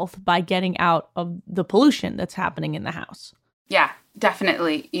health by getting out of the pollution that's happening in the house. Yeah,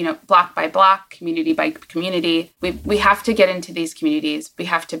 definitely. Block by block, community by community. We have to get into these communities. We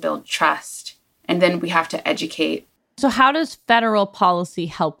have to build trust. And then we have to educate. So how does federal policy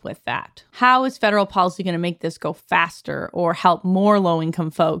help with that? How is federal policy going to make this go faster or help more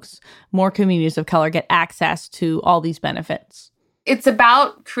low-income folks, more communities of color get access to all these benefits? It's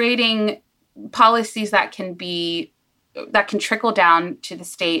about creating policies that can trickle down to the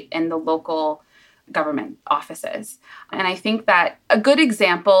state and the local government offices. And I think that a good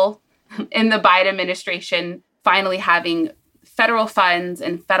example in the Biden administration finally having federal funds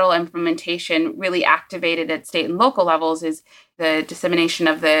and federal implementation really activated at state and local levels is the dissemination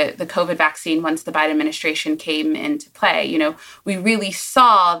of the COVID vaccine once the Biden administration came into play. We really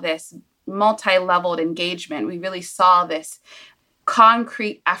saw this multi-leveled engagement. We really saw this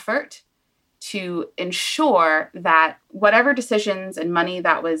concrete effort to ensure that whatever decisions and money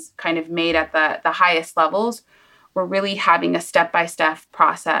that was kind of made at the highest levels were really having a step-by-step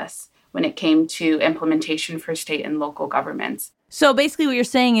process when it came to implementation for state and local governments. So basically what you're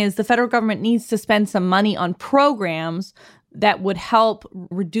saying is the federal government needs to spend some money on programs that would help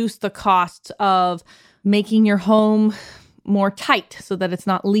reduce the costs of making your home more tight so that it's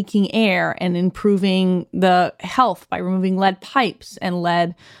not leaking air, and improving the health by removing lead pipes and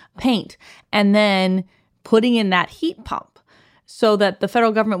lead paint, and then putting in that heat pump so that the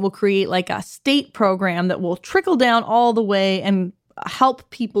federal government will create a state program that will trickle down all the way and help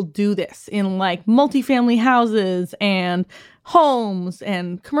people do this in multifamily houses and homes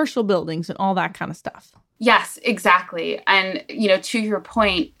and commercial buildings and all that kind of stuff. Yes, exactly. And, to your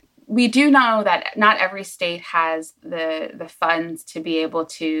point, we do know that not every state has the funds to be able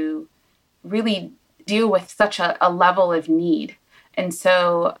to really deal with such a level of need. And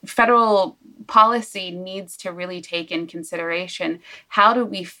so federal policy needs to really take in consideration, how do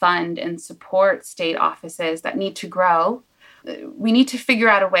we fund and support state offices that need to grow? We need to figure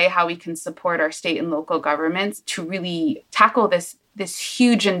out a way how we can support our state and local governments to really tackle this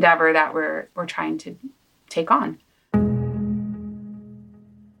huge endeavor that we're trying to take on.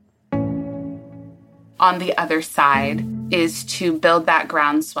 On the other side is to build that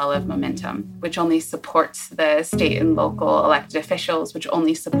groundswell of momentum, which only supports the state and local elected officials, which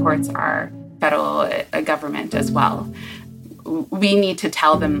only supports our federal government as well. We need to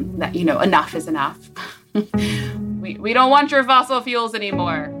tell them that, enough is enough. We don't want your fossil fuels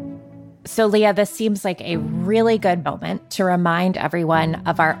anymore. So, Leah, this seems like a really good moment to remind everyone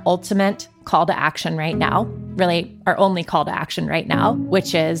of our ultimate call to action right now, really our only call to action right now,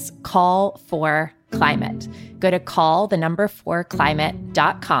 which is call for climate. Go to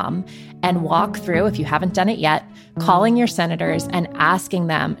call4climate.com and walk through, if you haven't done it yet, calling your senators and asking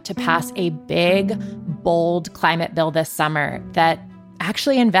them to pass a big, bold climate bill this summer that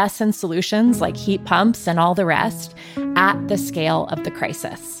actually invests in solutions like heat pumps and all the rest at the scale of the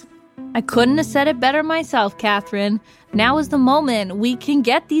crisis. I couldn't have said it better myself, Catherine. Now is the moment. We can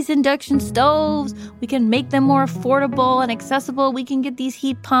get these induction stoves. We can make them more affordable and accessible. We can get these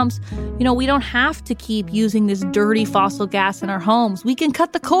heat pumps. You know, we don't have to keep using this dirty fossil gas in our homes. We can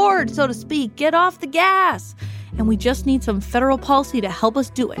cut the cord, so to speak, get off the gas. And we just need some federal policy to help us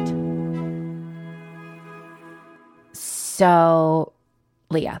do it. So,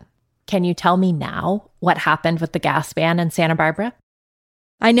 Leah, can you tell me now what happened with the gas ban in Santa Barbara?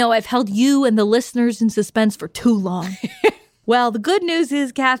 I know I've held you and the listeners in suspense for too long. Well, the good news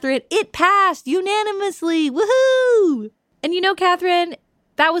is, Catherine, it passed unanimously. Woohoo! And you know, Catherine,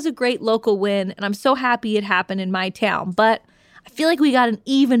 that was a great local win, and I'm so happy it happened in my town. But I feel like we got an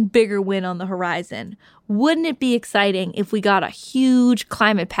even bigger win on the horizon. Wouldn't it be exciting if we got a huge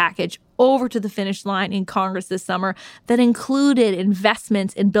climate package over to the finish line in Congress this summer that included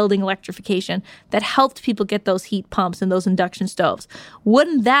investments in building electrification that helped people get those heat pumps and those induction stoves?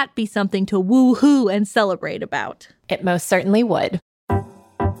 Wouldn't that be something to woo-hoo and celebrate about? It most certainly would.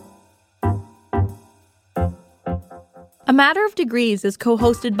 A Matter of Degrees is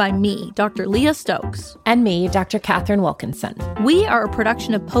co-hosted by me, Dr. Leah Stokes. And me, Dr. Catherine Wilkinson. We are a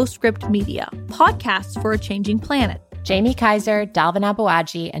production of Postscript Media, podcasts for a changing planet. Jamie Kaiser, Dalvin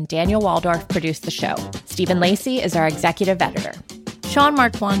Abuaji, and Daniel Waldorf produced the show. Stephen Lacey is our executive editor. Sean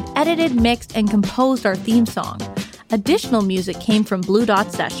Marquand edited, mixed, and composed our theme song. Additional music came from Blue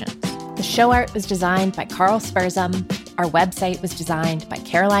Dot Sessions. The show art was designed by Carl Spurzum. Our website was designed by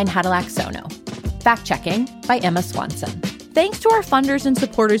Caroline Hadalac-Sono. Fact-checking by Emma Swanson. Thanks to our funders and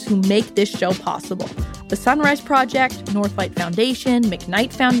supporters who make this show possible. The Sunrise Project, Northlight Foundation,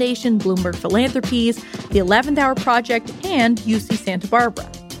 McKnight Foundation, Bloomberg Philanthropies, the 11th Hour Project, and UC Santa Barbara.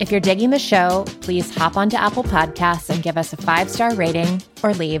 If you're digging the show, please hop onto Apple Podcasts and give us a 5-star rating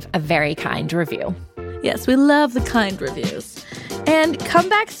or leave a very kind review. Yes, we love the kind reviews. And come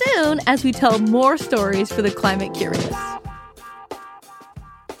back soon as we tell more stories for the climate curious.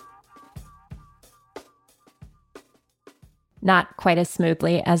 Not quite as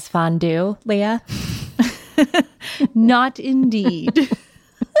smoothly as fondue, Leah. Not indeed.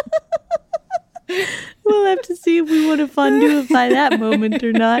 We'll have to see if we want to fondue by that moment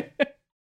or not.